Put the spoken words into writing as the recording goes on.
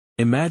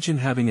Imagine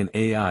having an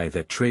AI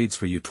that trades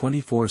for you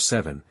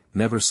 24/7,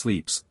 never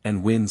sleeps,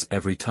 and wins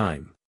every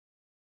time.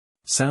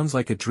 Sounds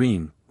like a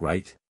dream,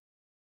 right?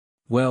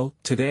 Well,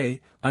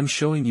 today, I'm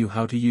showing you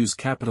how to use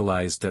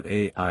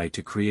Capitalise.ai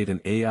to create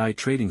an AI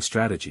trading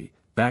strategy,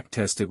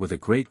 backtest it with a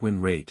great win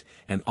rate,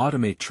 and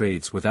automate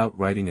trades without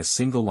writing a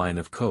single line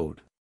of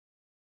code.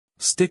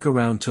 Stick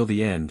around till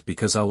the end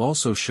because I'll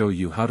also show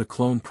you how to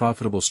clone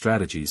profitable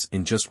strategies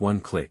in just one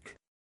click.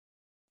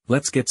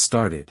 Let's get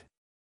started.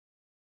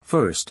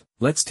 First,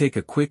 let's take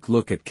a quick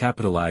look at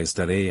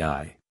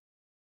Capitalise.ai.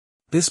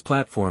 This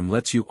platform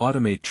lets you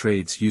automate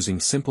trades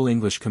using simple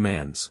English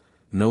commands,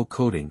 no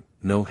coding,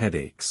 no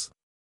headaches.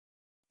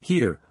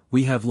 Here,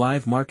 we have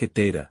live market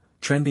data,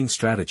 trending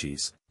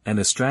strategies, and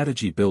a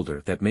strategy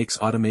builder that makes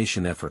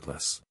automation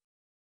effortless.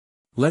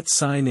 Let's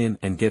sign in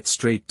and get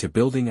straight to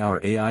building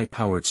our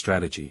AI-powered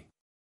strategy.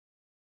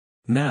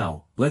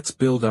 Now, let's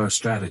build our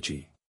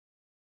strategy.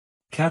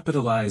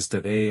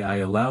 Capitalise.ai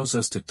allows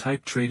us to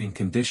type trading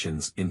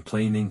conditions in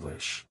plain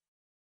English.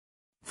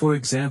 For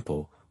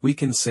example, we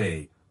can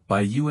say,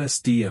 buy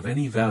USD of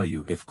any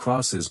value if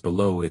crosses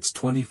below its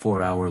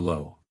 24-hour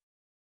low.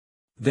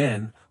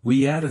 Then,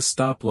 we add a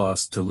stop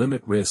loss to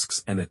limit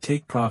risks and a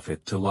take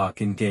profit to lock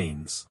in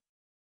gains.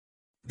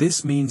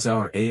 This means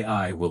our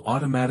AI will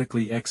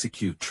automatically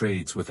execute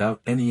trades without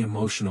any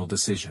emotional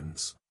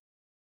decisions.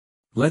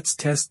 Let's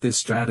test this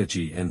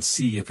strategy and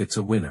see if it's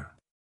a winner.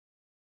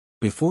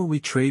 Before we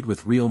trade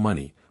with real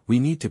money, we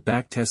need to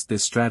backtest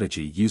this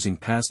strategy using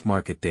past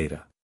market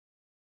data.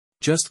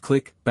 Just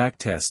click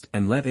Backtest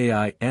and let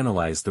AI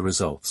analyze the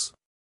results.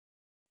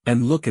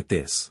 And look at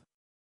this.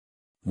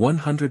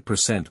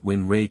 100%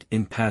 win rate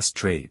in past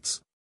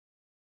trades.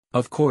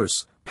 Of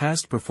course,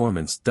 past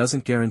performance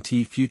doesn't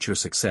guarantee future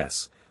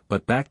success,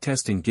 but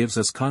backtesting gives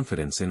us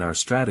confidence in our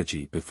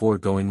strategy before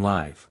going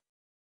live.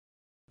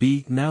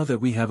 Now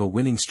that we have a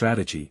winning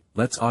strategy,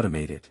 let's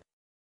automate it.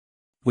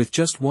 With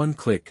just one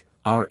click,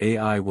 our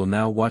AI will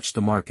now watch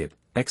the market,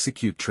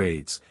 execute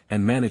trades,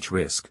 and manage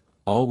risk,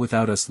 all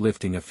without us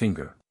lifting a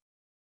finger.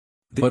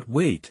 But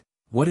wait,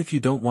 what if you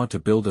don't want to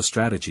build a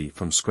strategy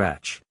from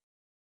scratch?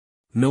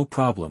 No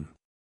problem.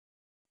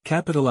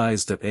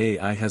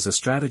 Capitalise.ai has a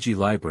strategy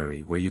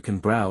library where you can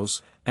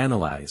browse,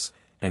 analyze,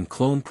 and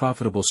clone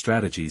profitable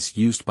strategies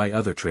used by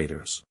other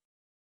traders.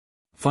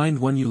 Find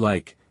one you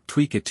like,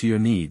 tweak it to your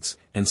needs,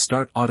 and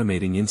start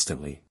automating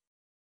instantly.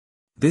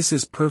 This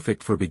is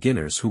perfect for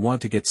beginners who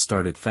want to get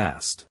started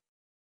fast.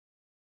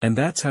 And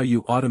that's how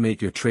you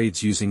automate your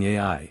trades using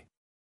AI.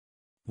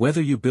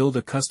 Whether you build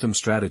a custom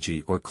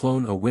strategy or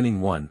clone a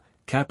winning one,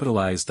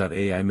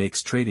 Capitalise.ai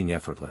makes trading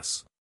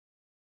effortless.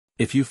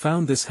 If you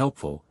found this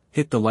helpful,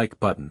 hit the like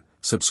button,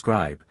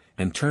 subscribe,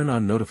 and turn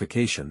on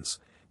notifications,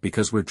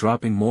 because we're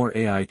dropping more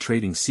AI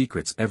trading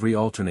secrets every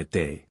alternate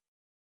day.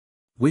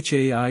 Which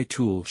AI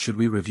tool should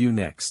we review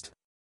next?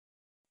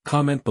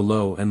 Comment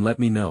below and let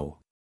me know.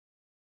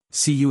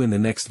 See you in the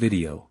next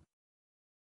video.